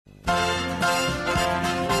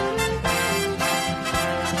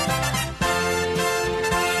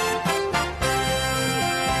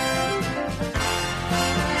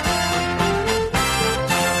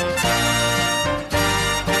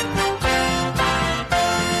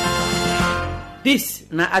This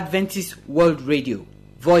na Adventist World Radio,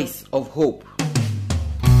 Voice of Hope.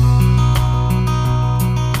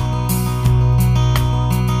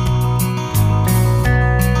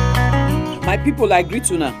 My people, I greet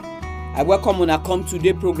una. I welcome una come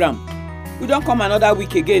today program. We don come another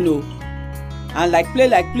week again o. And like play,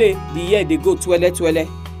 the year dey go twele.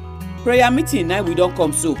 Prayer meeting now we don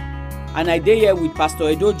come so. And I dey here with Pastor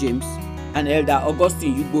Edo James and Elder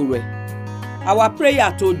Augustine Yugbore. Our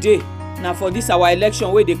prayer today na for this our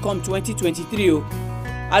election wey dey come 2023 o.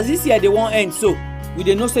 As this year dey wan end so, we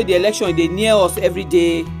dey know say the election dey near us every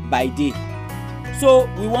day by day. So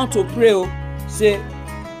we want to pray o, say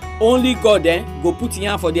only God go put in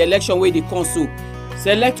hand for the election wey dey come so.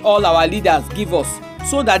 Select all our leaders give us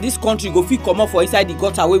so that this country go fit comot for inside the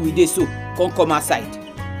gutter wey we dey so come outside.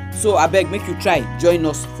 So abeg make you try join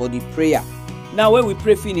us for the prayer. Now when we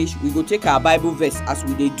pray finish, we go take our Bible verse as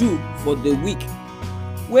we dey do for the week.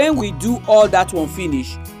 When we do all that one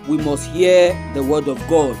finish, we must hear the word of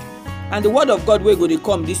God. And the word of God wey go dey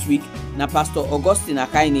come this week na Pastor Augustine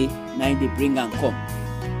Akaine na him dey bring am come.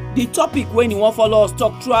 The topic wey you wan follow us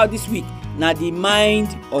talk throughout this week na the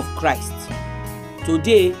mind of Christ.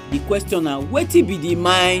 Today the question na wetin be the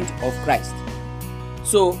mind of Christ?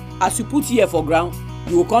 So as you put ear for ground,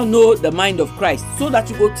 you go come know the mind of Christ so that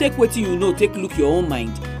you go take wetin you know, take look your own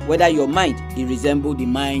mind, whether your mind e resemble the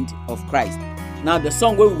mind of Christ. Now the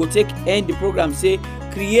song wey we go take end the program say,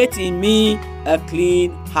 create in me a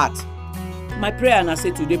clean heart. My prayer na say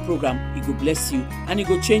today program e go bless you and e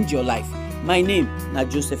go change your life. My name na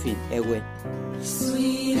Josephine Ewe.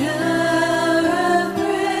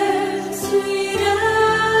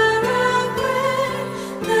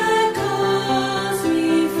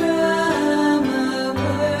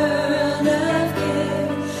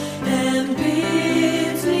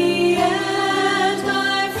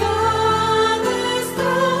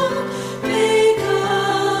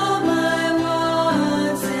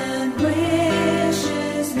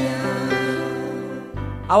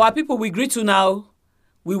 Our people, we greet you now.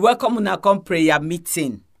 We welcome una come prayer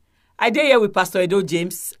meeting. I dey here with Pastor Edo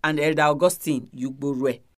James and Elder Augustine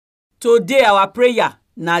Yugbore. Today our prayer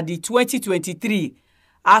na the 2023.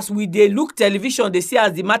 As we dey look television, they see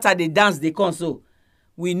as the matter dey dance, dey come so.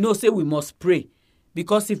 We know say we must pray.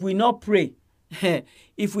 Because if we not pray,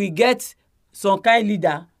 if we get some kind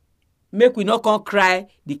leader, make we not come cry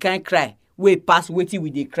the kind cry wey pass wetin we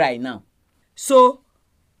dey cry now. So,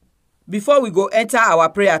 before we go enter our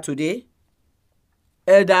prayer today,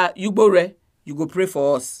 Elder Yugbore, you go pray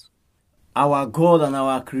for us. Our God and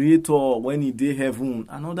our Creator, when He dey heaven,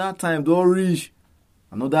 another time don reach,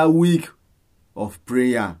 another week of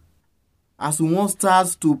prayer. As we wan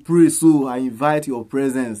start to pray, so I invite your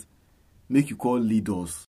presence. Make you call lead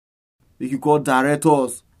us, make you call direct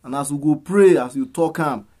us, and as we go pray, as you talk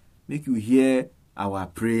am, make you hear our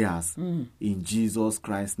prayers in Jesus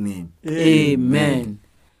Christ's name. Amen.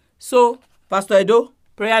 So, Pastor Edo,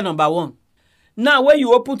 prayer number 1. Now, when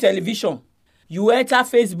you open television, you enter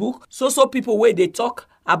Facebook, so people where they talk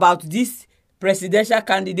about this presidential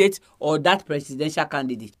candidate or that presidential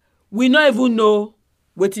candidate. We not even know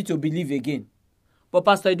what to believe again. But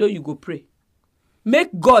Pastor Edo, you go pray.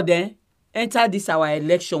 Make God enter this our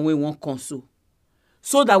election we won't console.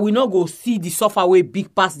 So that we not go see the suffer way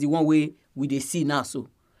big past the one way we they see now. So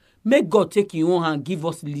make God take your own hand, give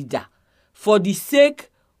us leader. For the sake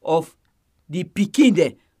of the pikin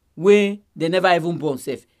dem wey they never even born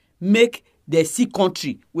safe, make the see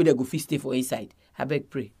country where they go fit stay for inside. I beg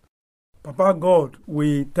pray. Papa God,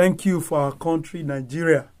 we thank you for our country,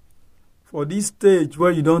 Nigeria, for this stage where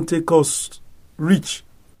you don't take us reach.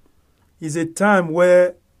 It's a time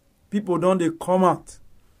where people don't they come out,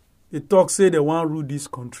 they talk say they want to rule this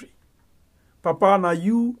country. Papa, now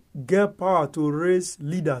you get power to raise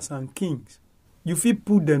leaders and kings. You fit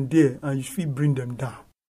put them there and you fit bring them down.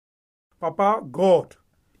 Papa, God,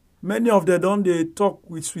 many of them don't they talk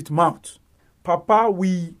with sweet mouth. Papa,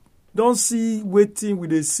 we don't see waiting we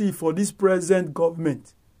they see for this present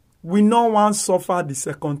government. We no want suffer the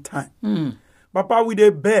second time. Papa, we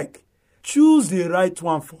they beg, choose the right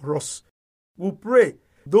one for us. We pray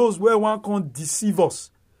those where one can deceive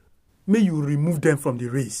us, may you remove them from the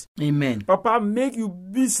race. Amen. Papa, make you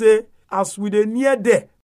be say as we they near there,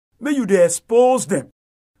 may you they expose them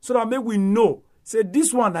so that may we know. Say,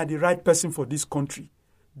 this one are the right person for this country.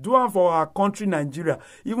 Do one for our country, Nigeria,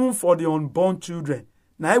 even for the unborn children.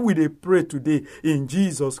 Now we they pray today in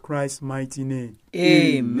Jesus Christ's mighty name.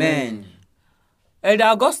 Amen. Elder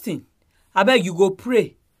Augustine, I beg you go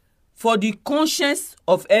pray for the conscience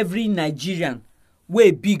of every Nigerian wey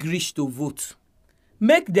big reach to vote.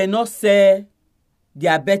 Make them not sell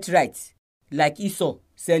their birthright like Esau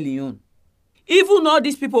sell him own. Even all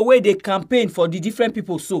these people wey dey campaign for the different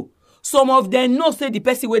people so, some of them know say the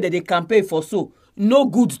person wey dey campaign for so no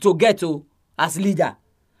good to get as leader,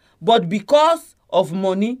 but because of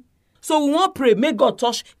money, so we wan pray make God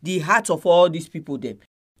touch the heart of all these people dem.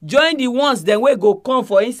 Join the ones dem wey go come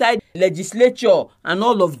for inside legislature and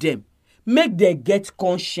all of them, make dem get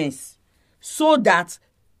conscience so that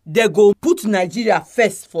they go put Nigeria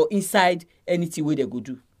first for inside anything wey they go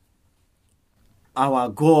do. Our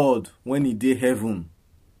God, when he dey heaven,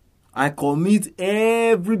 I commit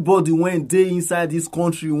everybody when dey inside this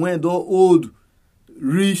country, when don old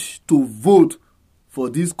reach to vote for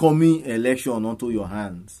this coming election unto your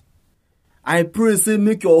hands. I pray, say,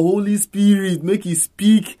 make your Holy Spirit, make it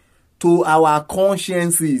speak to our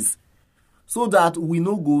consciences, so that we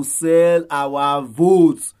no go sell our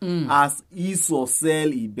votes as Esau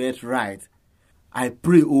sell his birthright. I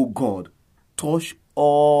pray, oh God, touch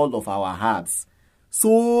all of our hearts,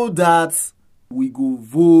 so that we go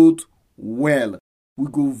vote well. We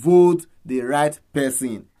go vote the right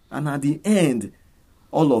person. And at the end,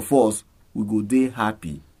 all of us will go dey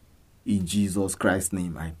happy. In Jesus Christ's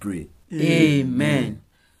name, I pray. Amen.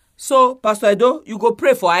 So, Pastor Edo, you go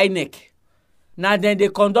pray for INEC. Now then they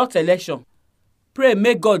conduct election. Pray,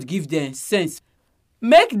 make God give them sense.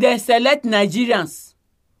 Make them select Nigerians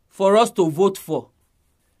for us to vote for.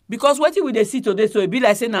 Because what we dey see today, so it be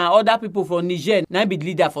like saying now other people from Niger now be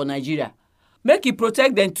leader for Nigeria. Make it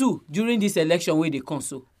protect them too during this election where they come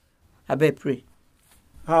so. I beg pray.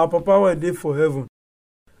 Our Papa were there for heaven.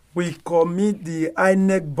 We commit the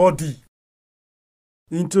INEC body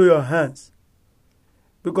into your hands.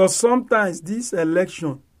 Because sometimes this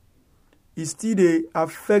election is still dey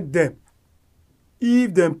affect them.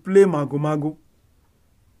 If them play mago-mago,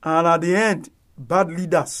 and at the end, bad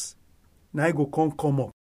leaders now go come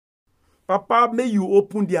up. Papa, may you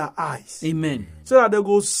open their eyes. Amen. So that they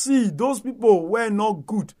go see those people were not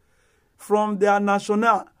good from their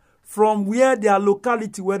national, from where their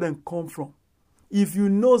locality where they come from. If you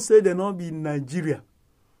know, say they not be in Nigeria,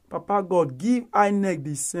 Papa God, give INEC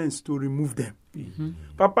the sense to remove them. Mm-hmm.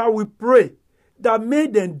 Papa, we pray that may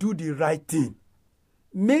them do the right thing.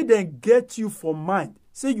 May them get you for mind.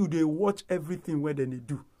 Say you they watch everything where they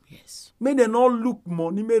do. Yes. May they not look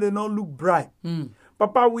money, may they not look bribe.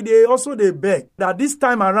 Papa, we they also they beg that this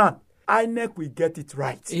time around, INEC will get it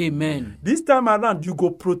right. Amen. This time around, you go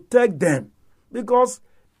protect them. Because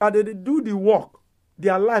as they do the work,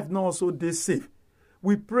 their life now also they safe.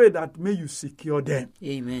 We pray that may you secure them.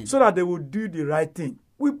 Amen. So that they will do the right thing.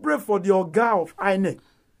 We pray for the Oga of INEC.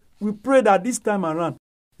 We pray that this time around,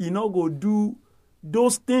 he not go do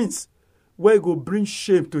those things where he go bring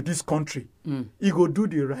shame to this country. He go do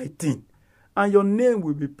the right thing. And your name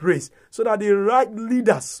will be praised. So that the right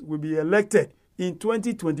leaders will be elected in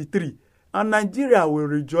 2023. And Nigeria will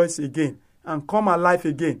rejoice again and come alive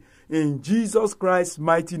again. In Jesus Christ's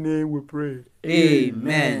mighty name we pray.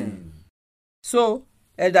 Amen. So,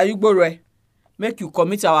 Elder Yugbore, make you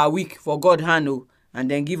commit our week for God hand,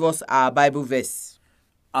 and then give us our Bible verse.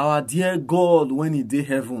 Our dear God, when he dey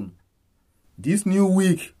heaven, this new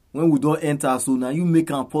week, when we don't enter, so now you make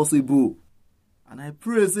it possible. And I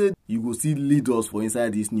pray, say, you go still lead us for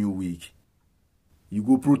inside this new week. You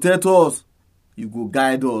go protect us. You go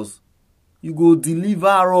guide us. You go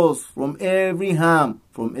deliver us from every harm,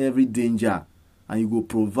 from every danger. And you go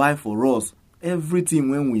provide for us everything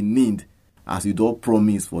when we need, as you don't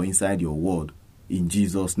promise for inside your word. In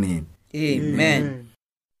Jesus' name. Amen.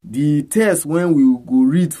 The text when we go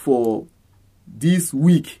read for this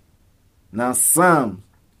week, now Psalm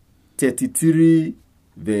 33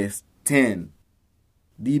 verse 10.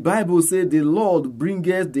 The Bible says, the Lord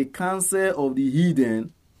bringeth the counsel of the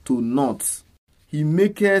heathen to naught. He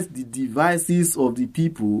maketh the devices of the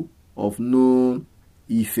people of no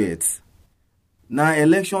effect. Now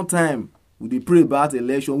election time, we dey pray about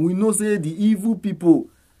election. We know say the evil people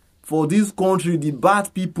for this country, the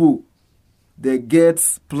bad people, they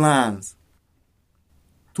get plans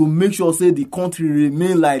to make sure say the country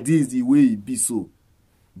remain like this the way it be so.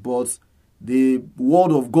 But the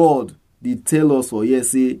word of God, they tell us for here,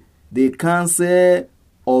 say, the counsel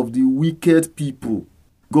of the wicked people,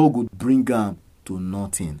 God would bring them to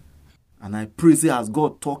nothing. And I pray, say, as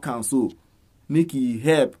God talk and so, make he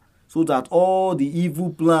help, so that all the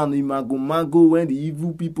evil plan, the mago, when the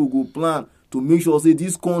evil people go plan, to make sure, say,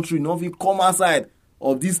 this country not fit come outside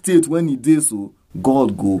of this state when he did so,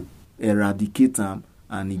 God go eradicate them,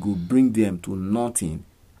 and he go bring them to nothing.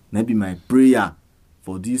 That be my prayer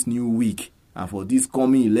for this new week, and for this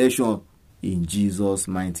coming election, in Jesus'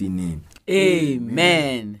 mighty name.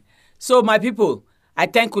 Amen. So, my people, I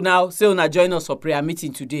thank you now. Say una join us for prayer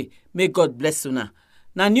meeting today. May God bless you now.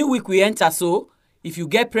 Na new week we enter, so if you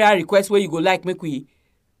get prayer request wey you go like make we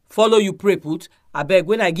follow you pray put, abeg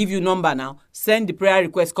when I give you number now, send the prayer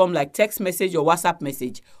request come like text message or WhatsApp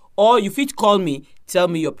message, or you fit call me, tell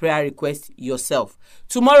me your prayer request yourself.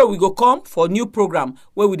 Tomorrow we go come for new program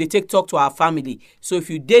where we dey take talk to our family. So if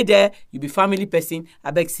you dey there, you be family person,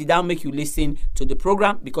 abeg sit down make you listen to the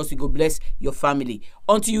program because we go bless your family.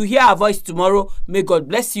 Until you hear our voice tomorrow, may God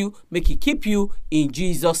bless you, make He keep you in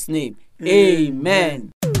Jesus' name.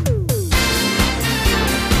 Amen.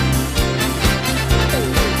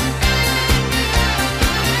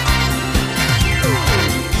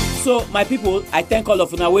 So my people, I thank all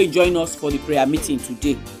of una wey join us for the prayer meeting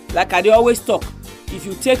today. Like I dey always talk, if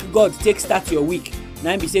you take God take start your week,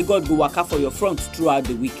 na be say God go waka for your front throughout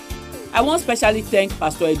the week. I wan specially thank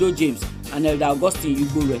Pastor Edo James and Elder Augustine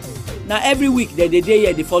Yugbore. Na every week dem dey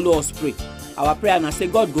here dey follow us pray. Our prayer na say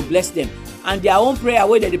God go bless them, and their own prayer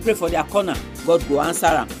wey dem dey pray for their corner, God go answer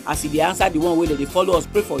am as He dey answer the one wey dem dey follow us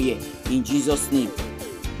pray for here in Jesus' name.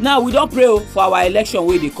 Now we don pray for our election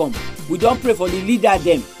wey dey come. We don pray for the leader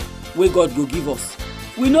dem wey God go give us.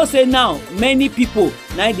 We know say now many people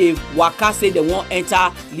na dey waka say they wan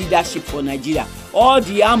enter leadership for Nigeria. All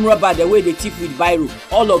the armed robbers the way they thief with biro,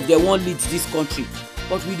 all of them wan lead this country.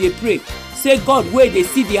 But we dey pray say God wey dey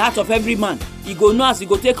see the heart of every man, He go know as He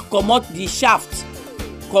go take comot the shaft,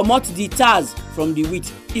 comot the tares from the wheat.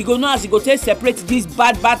 He go know as He go take separate these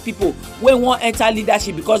bad people wey wan enter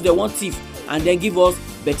leadership because they wan thief, and then give us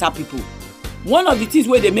better people. One of the things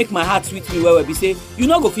wey dey make my heart sweet me well be say you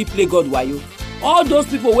no go fit play God wayo. All those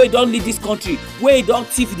people wey don lead this country, wey don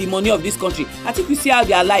thief the money of this country, I think you see how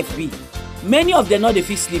their life be. Many of them no dey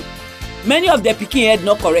fit sleep. Many of their pikin head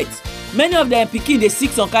no correct. Many of them pikin dey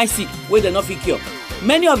sick some kind sick wey dem no fit cure.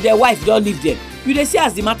 Many of their wife don leave them. You dey see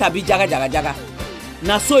as the matter be jaga.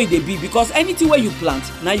 Na so e dey be because anything wey you plant,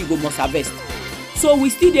 na you go must harvest. So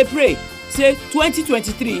we still dey pray say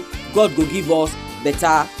 2023 God go give us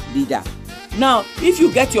better leader. Now if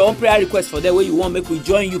you get your own prayer request for there wey you wan make we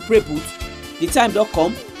join you pray put, the time don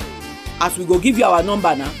come as we go give you our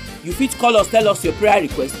number now. You fit call us, tell us your prayer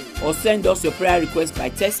request, or send us your prayer request by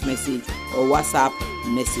text message or WhatsApp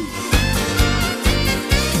message.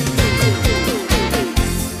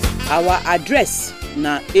 Our address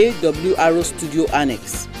na AWR Studio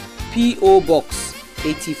Annex, P.O. Box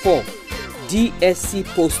 84, DSC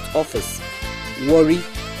Post Office, Warri,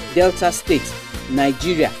 Delta State,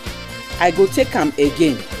 Nigeria. I go take am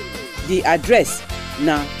again. The address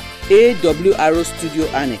na AWR Studio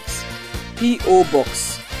Annex, P.O.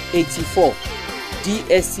 Box 84,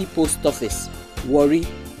 DSC Post Office, Warri,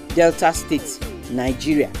 Delta State,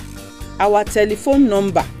 Nigeria. Our telephone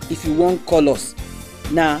number if you wan call us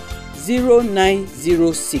na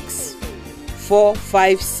 0906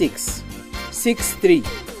 456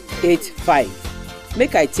 6385.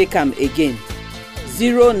 Make I take am again.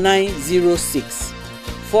 0906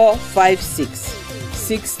 456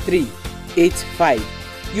 6385.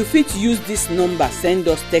 You fit use this number send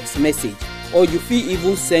us text message, or you fit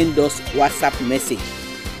even send us WhatsApp message.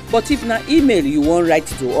 But if na email you wan write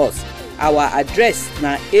to us, our address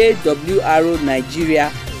na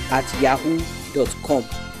awronigeria@yahoo.com.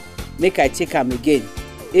 Make I take am again.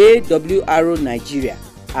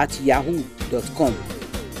 awronigeria@yahoo.com.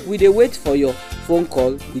 We dey wait for your phone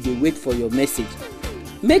call, we dey wait for your message.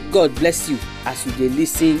 Make God bless you as you dey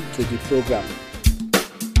listen to the program.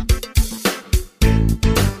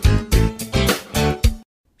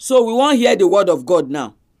 So we wan hear the word of God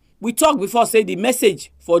now. We talk before say the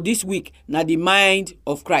message for this week na the mind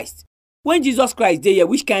of Christ. When Jesus Christ dey here,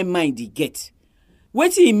 which kind mind He get?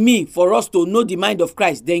 Wetin e mean for us to know the mind of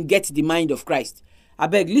Christ, then get the mind of Christ?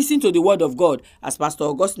 Abeg, listen to the word of God as Pastor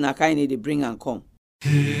Augustine Akaine dey bring am come.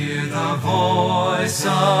 Hear the voice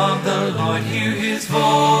of the Lord, hear His voice.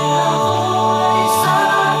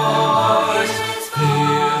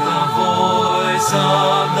 Hear the voice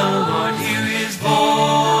of the Lord, hear His voice.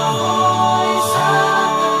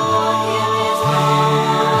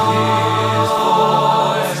 Hear His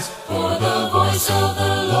voice. For the voice of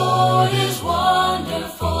the Lord is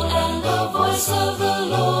wonderful, and the voice of the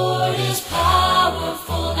Lord is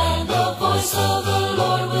powerful, and the voice of the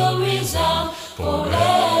Lord will resound forevermore.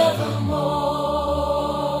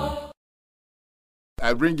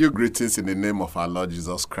 I bring you greetings in the name of our Lord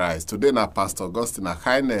Jesus Christ. Today, na Pastor Augustine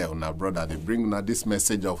Akaine, una brother, they bring una this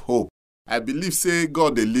message of hope. I believe, say,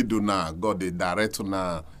 God they lead una, God they direct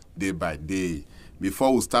una day by day.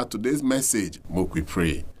 Before we start today's message, make we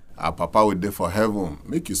pray. Our Papa will there for heaven,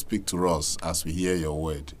 make you speak to us as we hear your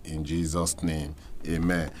word. In Jesus' name,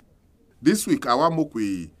 amen. This week, I want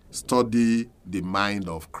we study the mind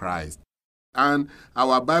of Christ. And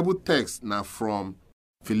our Bible text now from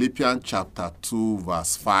Philippians chapter 2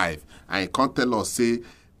 verse 5. And it can tell us, say,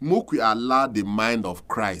 make we allow the mind of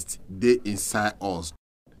Christ dey inside us.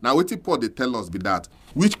 Now, what Paul they tell us be that,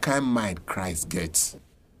 which kind mind Christ gets.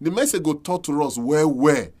 The message go talk to us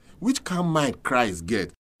where, which kind mind Christ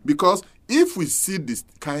get. Because if we see this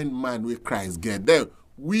kind mind where Christ get, then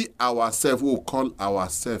we ourselves will call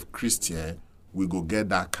ourselves Christian, we go get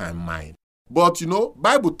that kind mind. But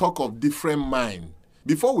Bible talk of different mind.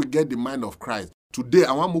 Before we get the mind of Christ, today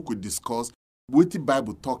I want to discuss what the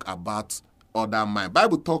Bible talk about other mind.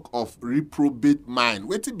 Bible talk of reprobate mind.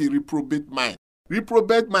 What it be reprobate mind?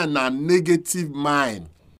 Reprobate mind na negative mind.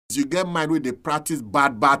 You get mind where they practice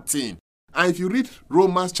bad thing. And if you read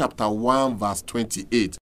Romans chapter 1 verse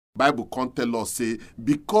 28, Bible can tell us, say,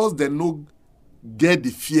 because they no get the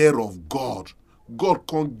fear of God, God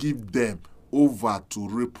can't give them over to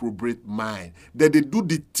reprobate mind. That they do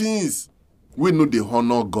the things we know they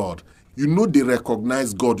honor God. They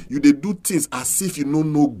recognize God. They do things as if you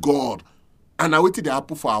don't know God. And I waited the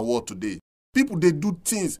happen for our world today. People, they do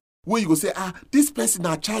things where you go say, this person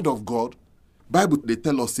is a child of God. Bible, they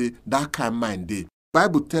tell us, say, that kind of mind they.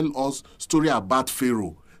 Bible tell us story about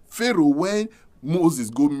Pharaoh. Pharaoh, when Moses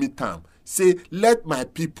go meet him, say, let my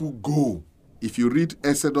people go. If you read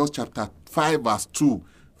Exodus chapter 5 verse 2,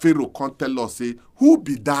 Pharaoh can tell us, say, who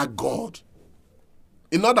be that God?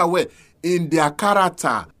 In other words, in their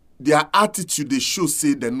character, their attitude, they show,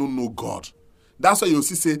 say, they don't know God. That's why you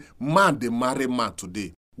see, say, man, they marry man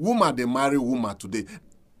today. Woman, they marry woman today.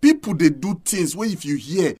 People, they do things where if you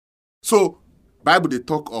hear. So, Bible, they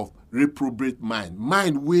talk of reprobate mind.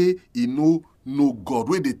 Mind where you know God,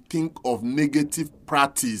 where they think of negative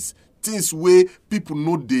practice. Things where people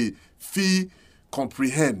know they feel,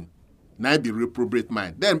 comprehend. Now be reprobate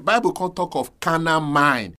mind. Then Bible can talk of carnal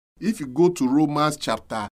mind. If you go to Romans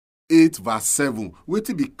chapter 8 verse 7, what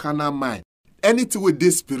it be carnal mind? Anything with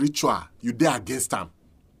this spiritual, you dare against them.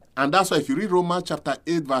 And that's why if you read Romans chapter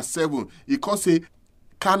 8 verse 7, it can say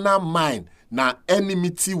carnal mind na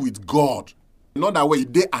enmity with God. In other way,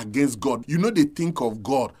 they against God. They think of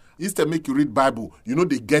God. Instead make you read Bible,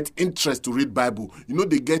 they get interest to read Bible.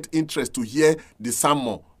 They get interest to hear the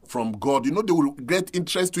sermon from God. They will get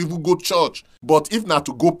interest to even go church. But if not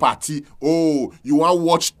to go party, you want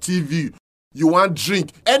watch TV, you want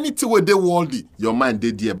drink, anything where they worldly, your mind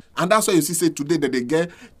they there. And that's why you see say today that they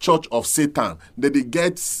get church of Satan, that they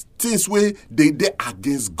get things where they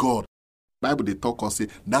against God. Bible they talk or say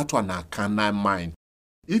that one a carnal mind.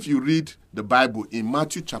 If you read the Bible in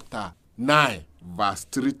Matthew chapter 9 verse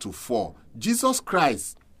 3 to 4, Jesus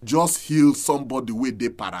Christ just healed somebody where they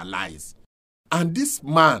paralyzed. And this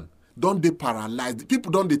man, don't they paralyzed?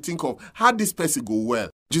 People don't they think of how this person go well.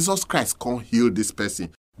 Jesus Christ can't heal this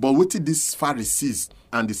person. But what did these Pharisees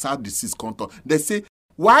and the Sadducees come to? They say,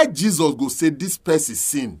 why Jesus go say this person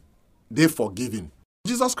sin? They forgiven.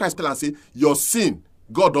 Jesus Christ tell and say, your sin,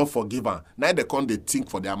 God don't forgive her. Now they come they think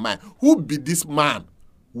for their mind. Who be this man?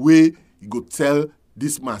 Where you go tell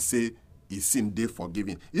this man say, his sin they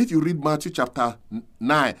forgiven. If you read Matthew chapter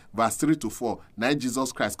 9 verse 3 to 4, now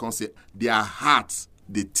Jesus Christ can say their hearts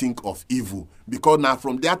they think of evil. Because now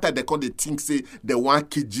from their time they come they think say they want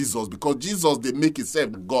to kill Jesus. Because Jesus they make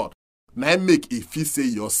himself God. Now make if he say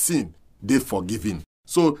your sin, they forgiven.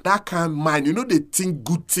 So that kind of mind, they think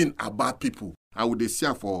good thing about people. And we they see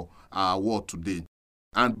for our world today.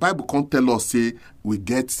 And Bible can tell us say we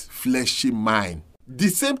get fleshy mind. The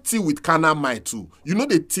same thing with carnal mind too.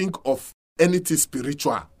 They think of anything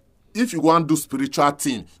spiritual. If you want to do spiritual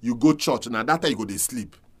thing, you go church, and at that time you go to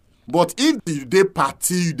sleep. But if you dey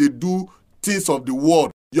party, you dey do things of the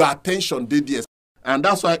world, your attention dey there. And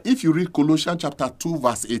that's why if you read Colossians chapter 2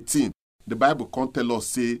 verse 18, the Bible can tell us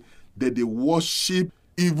say that they worship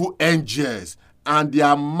evil angels and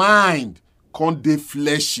their mind can't dey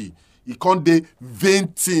fleshy. It can't dey vain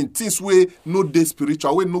things where no dey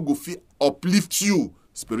spiritual, where no go feel uplift you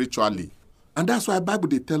spiritually. And that's why Bible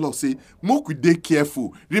they tell us say, make we dey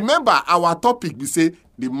careful. Remember our topic we say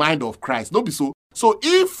the mind of Christ. No be so. So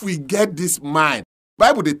if we get this mind,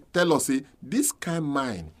 Bible they tell us say this kind of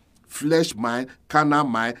mind, flesh mind, carnal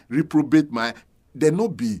mind, reprobate mind, they no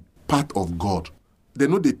be part of God. They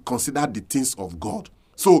know they consider the things of God.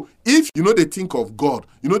 So if they think of God,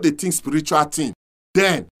 they think spiritual thing,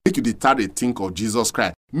 then make you start to think of Jesus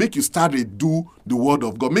Christ. Make you start to do the word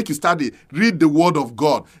of God. Make you start to read the word of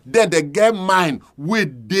God. Then they get mind where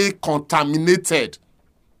they contaminated.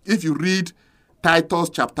 If you read Titus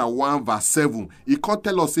chapter 1 verse 7, it can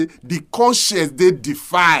tell us say the conscience they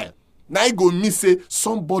defile. Now you go mean say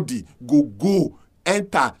somebody go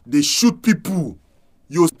enter, they shoot people.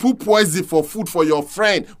 You put poison for food for your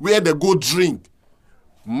friend where they go drink.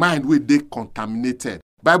 Mind where they contaminated.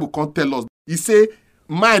 Bible can't tell us. He say,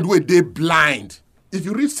 mind where they blind. If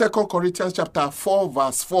you read 2 Corinthians chapter 4,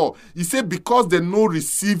 verse 4, he say, because they no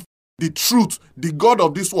receive the truth, the God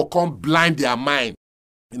of this world can't blind their mind.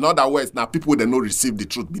 In other words, now people they no receive the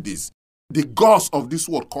truth be this. The gods of this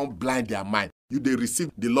world can't blind their mind. You they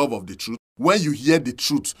receive the love of the truth. When you hear the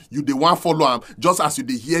truth, you they want follow them, just as you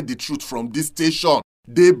they hear the truth from this station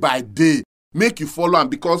day by day. Make you follow them,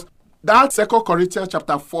 because that 2 Corinthians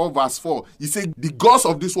chapter 4, verse 4, he say the gods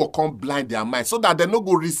of this world can't blind their mind so that they no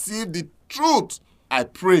go receive the truth. I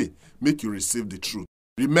pray, make you receive the truth.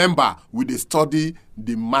 Remember, we dey study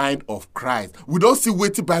the mind of Christ. We don't see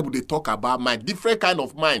what the Bible they talk about mind, different kind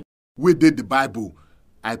of mind. We did the Bible.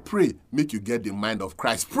 I pray, make you get the mind of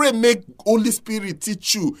Christ. Pray, make Holy Spirit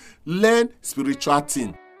teach you. Learn spiritual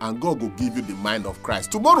thing, and God will give you the mind of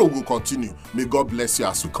Christ. Tomorrow we'll continue. May God bless you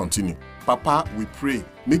as we continue. Papa, we pray,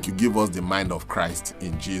 make you give us the mind of Christ.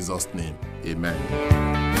 In Jesus' name, amen.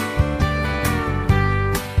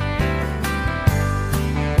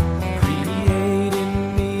 Create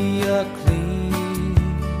in me a clean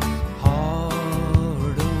heart,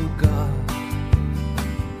 O God,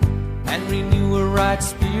 and renew a right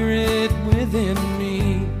spirit within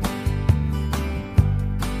me.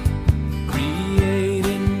 Create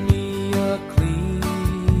in me a clean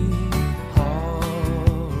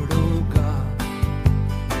heart, O God,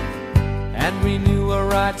 and renew a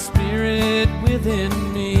right spirit within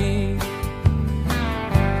me.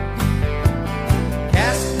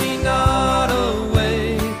 Cast me not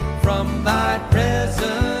away from thy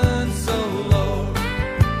presence, O Lord,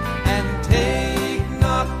 and take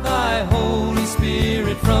not thy Holy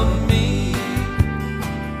Spirit from me.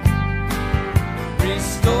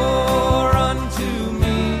 Restore unto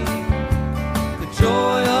me the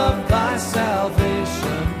joy of thy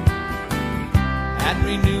salvation, and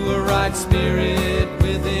renew a right spirit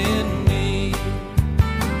within me.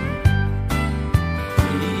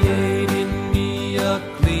 Create in me a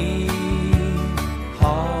clean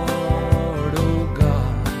heart, O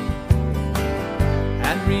God,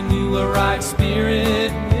 and renew a right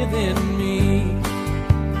spirit within me.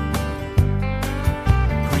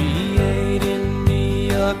 Create in me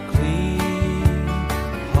a clean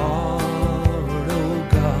heart, O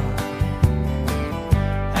God,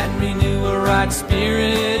 and renew a right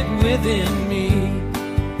spirit within me.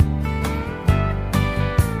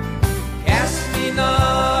 Cast me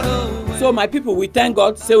not away. So my people, we thank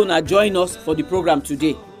God say una join us for the program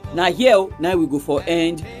today. Now here, now we go for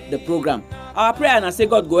end the program. Our prayer and I say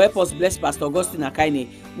God go help us bless Pastor Augustine Akaine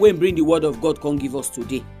when bring the word of God come give us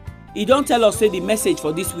today. He don't tell us say the message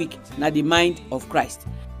for this week na the mind of Christ.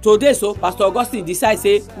 Today so Pastor Augustine decide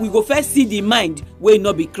say we go first see the mind wey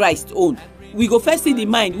not be Christ own. We go first see the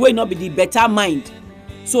mind wey not be the better mind.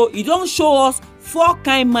 So he don't show us 4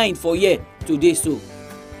 kind mind for here today so.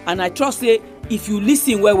 And I trust say if you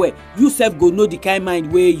listen well, you self go know the kind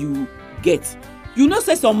mind where you get. You know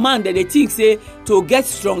say some man that they think say to get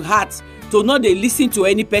strong heart, to not they listen to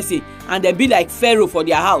any person and they be like Pharaoh for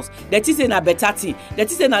their house. That is a better thing. That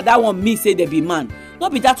is that one me say they be man.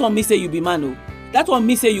 Not be that one me say you be man. Oh. That one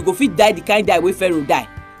me say you go fit die the kind die where Pharaoh die.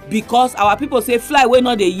 Because our people say fly where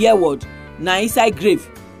not the hear word. Now inside grave.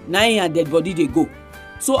 Now in dead body they go.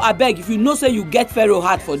 So I beg, if you know say you get Pharaoh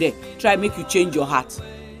heart for them, try make you change your heart.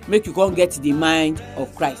 Make you come get the mind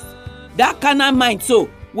of Christ. That kind of mind so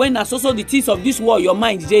when also the things of this world your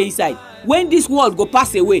mind dey inside. When this world go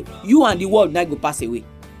pass away, you and the world now go pass away.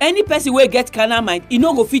 Any person wey get carnal mind, he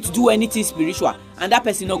no go fit do anything spiritual, and that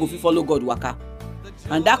person no go fit follow God waka.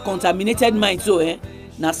 And that contaminated mind so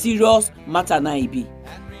na serious matter na e be.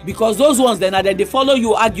 Because those ones then they follow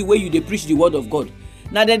you argue where you dey preach the word of God.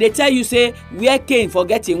 Now then they tell you say where Cain for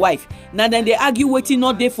getting wife. Now then they argue waiting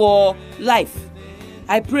not there for life.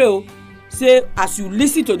 I pray say as you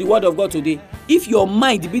listen to the word of God today, if your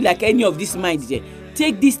mind be like any of this mind there,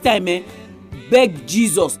 take this time beg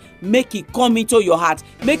Jesus, make it come into your heart,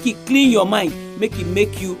 make it clean your mind, make it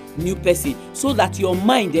make you new person, so that your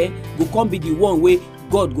mind go come be the one way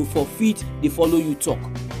God go forfeit they follow you talk.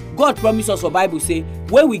 God promise us for Bible say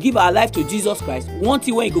when we give our life to Jesus Christ, one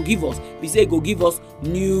thing when he go give us, he say he go give us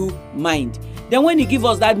new mind. Then when he give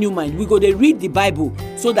us that new mind, we go dey read the Bible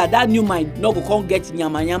so that new mind no go come get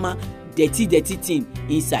yama yama dirty thing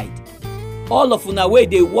inside. All of una way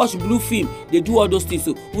they watch blue film, they do all those things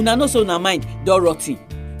so una know so una mind don rotten.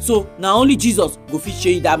 So now only Jesus go fit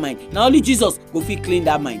change that mind. Now only Jesus go fit clean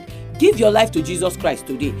that mind. Give your life to Jesus Christ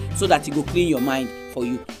today so that he go clean your mind for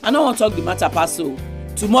you. I don't want to talk the matter pass so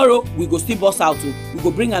tomorrow we go still burst out o. We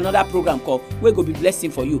go bring another program called wey go be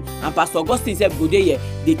blessing for you, and Pastor Augustine sef go dey here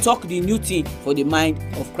dey talk the new thing for the mind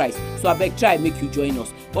of Christ. So abeg try make you join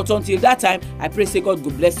us. But until that time, I pray say God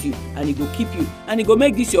go bless you and He go keep you and He go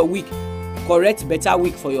make this your week correct, better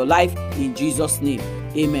week for your life in Jesus' name.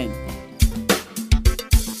 Amen.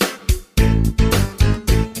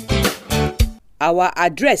 Our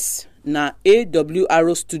address na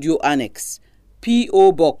AWR Studio Annex,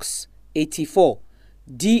 P.O. Box 84,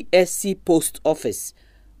 DSC Post Office,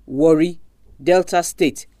 Warri, Delta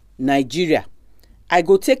State, Nigeria. I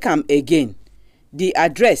go take am again. The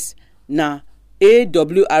address na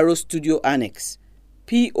AWR Studio Annex,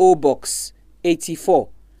 P.O. Box 84,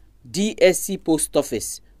 DSC Post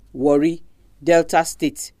Office, Warri, Delta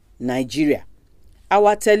State, Nigeria.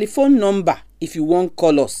 Our telephone number, if you wan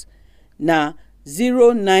call us, na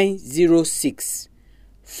 0906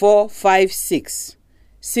 456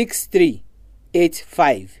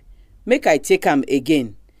 6385. Make I take am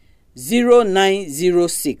again.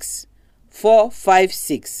 0906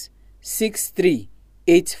 456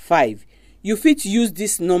 6385. You fit use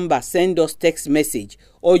this number send us text message,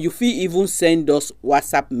 or you fit even send us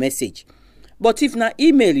WhatsApp message. But if na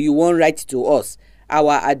email you wan write to us,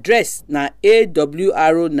 our address na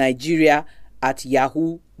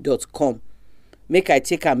awrnigeria@yahoo.com. Make I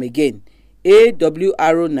take am again.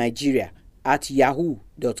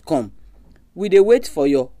 awrnigeria@yahoo.com. We dey wait for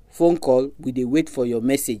your phone call. We dey wait for your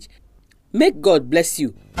message. Make God bless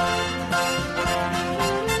you.